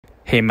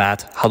Hey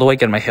Matt, how do I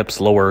get my hips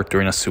lower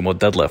during a sumo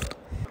deadlift?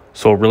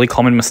 So a really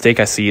common mistake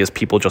I see is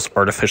people just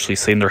artificially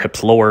setting their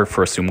hips lower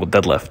for a sumo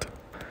deadlift.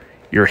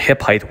 Your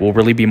hip height will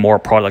really be more a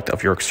product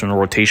of your external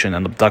rotation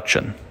and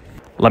abduction.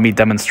 Let me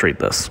demonstrate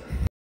this.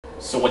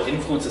 So what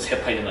influences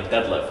hip height in a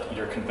deadlift,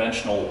 either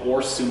conventional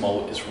or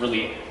sumo, is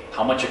really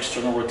how much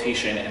external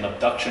rotation and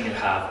abduction you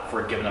have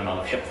for a given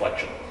amount of hip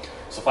flexion.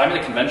 So if I'm in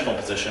a conventional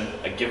position,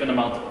 a given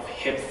amount of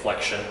hip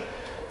flexion,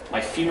 my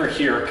femur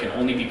here can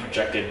only be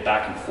projected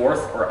back and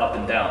forth or up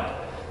and down.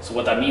 So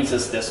what that means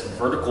is this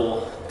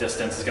vertical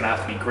distance is going to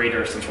have to be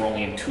greater since we're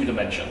only in 2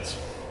 dimensions.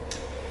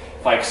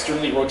 If I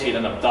externally rotate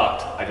and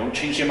abduct, I don't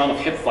change the amount of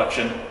hip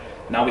flexion.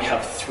 Now we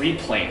have 3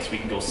 planes. We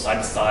can go side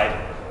to side,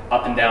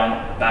 up and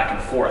down, back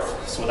and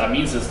forth. So what that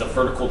means is the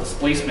vertical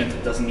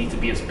displacement doesn't need to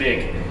be as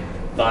big.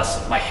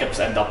 Thus, my hips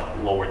end up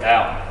lower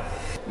down.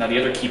 Now the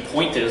other key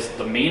point is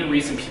the main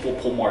reason people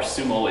pull more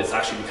sumo is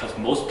actually because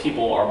most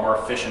people are more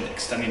efficient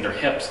extending their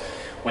hips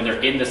when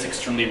they're in this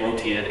externally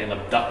rotated and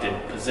abducted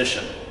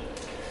position.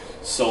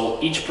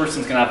 So each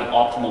person's going to have an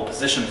optimal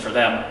position for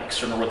them,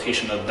 external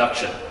rotation and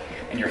abduction,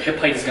 and your hip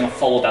height is going to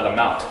follow that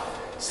amount.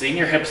 Setting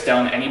your hips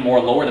down any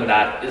more lower than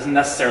that isn't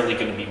necessarily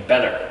going to be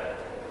better.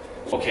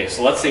 Okay,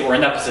 so let's say we're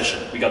in that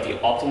position. We got the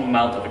optimal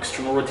amount of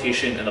external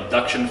rotation and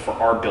abduction for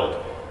our build.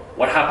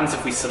 What happens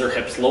if we set our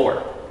hips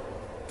lower?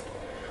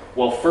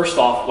 Well, first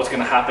off, what's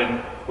going to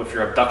happen with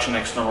your abduction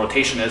and external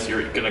rotation is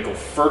you're going to go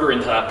further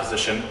into that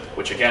position,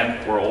 which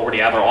again, we're already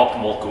at our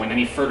optimal. Going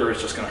any further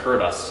is just going to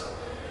hurt us.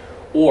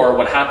 Or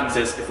what happens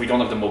is if we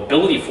don't have the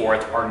mobility for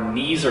it, our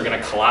knees are going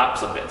to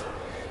collapse a bit.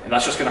 And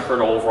that's just going to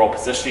hurt our overall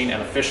positioning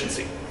and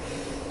efficiency.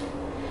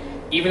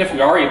 Even if we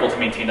are able to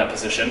maintain that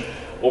position,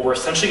 what we're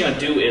essentially going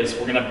to do is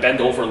we're going to bend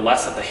over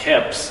less at the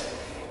hips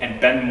and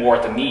bend more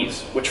at the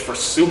knees, which for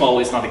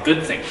sumo is not a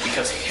good thing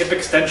because hip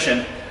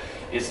extension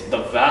is the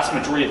vast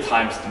majority of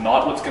times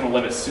not what's going to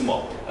limit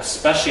sumo,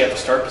 especially at the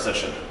start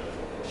position.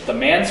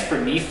 Demands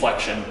for knee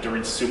flexion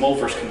during sumo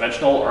versus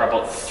conventional are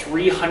about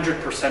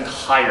 300%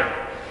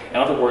 higher. In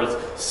other words,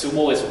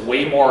 sumo is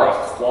way more a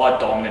quad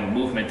dominant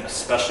movement,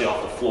 especially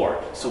off the floor.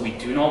 So we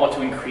do not want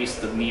to increase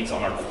the needs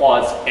on our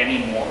quads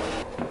anymore.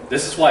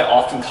 This is why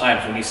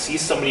oftentimes when you see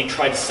somebody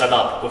try to set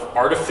up with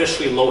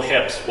artificially low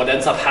hips, what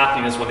ends up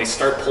happening is when they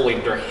start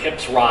pulling, their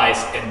hips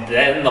rise and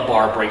then the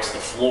bar breaks the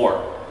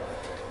floor.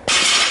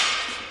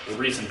 The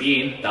reason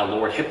being, that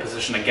lowered hip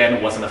position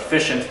again wasn't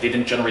efficient. They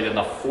didn't generate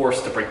enough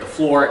force to break the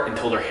floor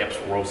until their hips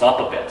rose up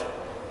a bit.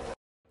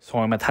 So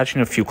I'm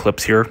attaching a few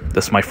clips here.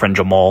 This is my friend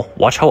Jamal.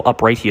 Watch how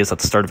upright he is at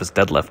the start of his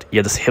deadlift,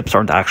 yet his hips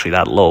aren't actually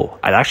that low.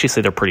 I'd actually say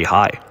they're pretty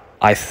high.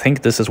 I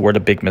think this is where the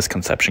big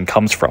misconception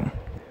comes from.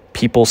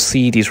 People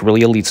see these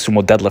really elite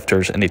sumo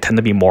deadlifters and they tend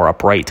to be more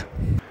upright.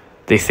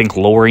 They think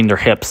lowering their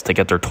hips to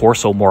get their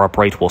torso more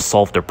upright will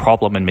solve their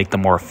problem and make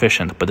them more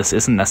efficient, but this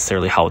isn't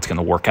necessarily how it's going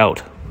to work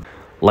out.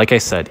 Like I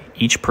said,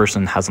 each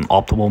person has an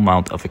optimal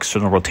amount of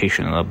external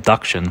rotation and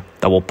abduction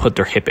that will put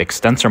their hip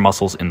extensor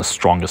muscles in the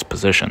strongest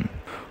position.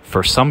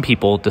 For some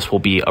people, this will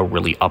be a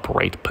really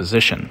upright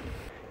position.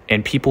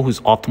 And people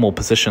whose optimal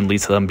position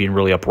leads to them being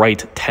really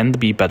upright tend to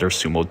be better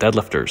sumo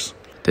deadlifters.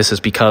 This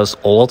is because,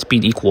 all else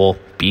being equal,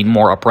 being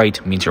more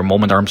upright means your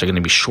moment arms are going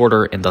to be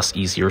shorter and thus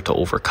easier to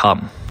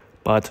overcome.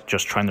 But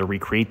just trying to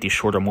recreate these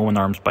shorter moment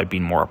arms by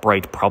being more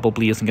upright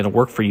probably isn't going to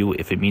work for you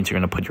if it means you're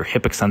going to put your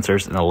hip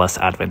extensors in a less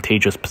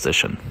advantageous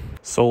position.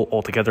 So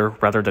altogether,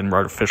 rather than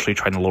artificially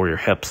trying to lower your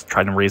hips,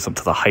 try to raise them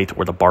to the height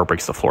where the bar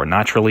breaks the floor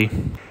naturally,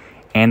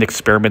 and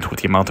experiment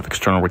with the amount of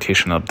external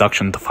rotation and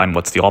abduction to find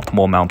what's the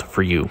optimal amount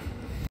for you.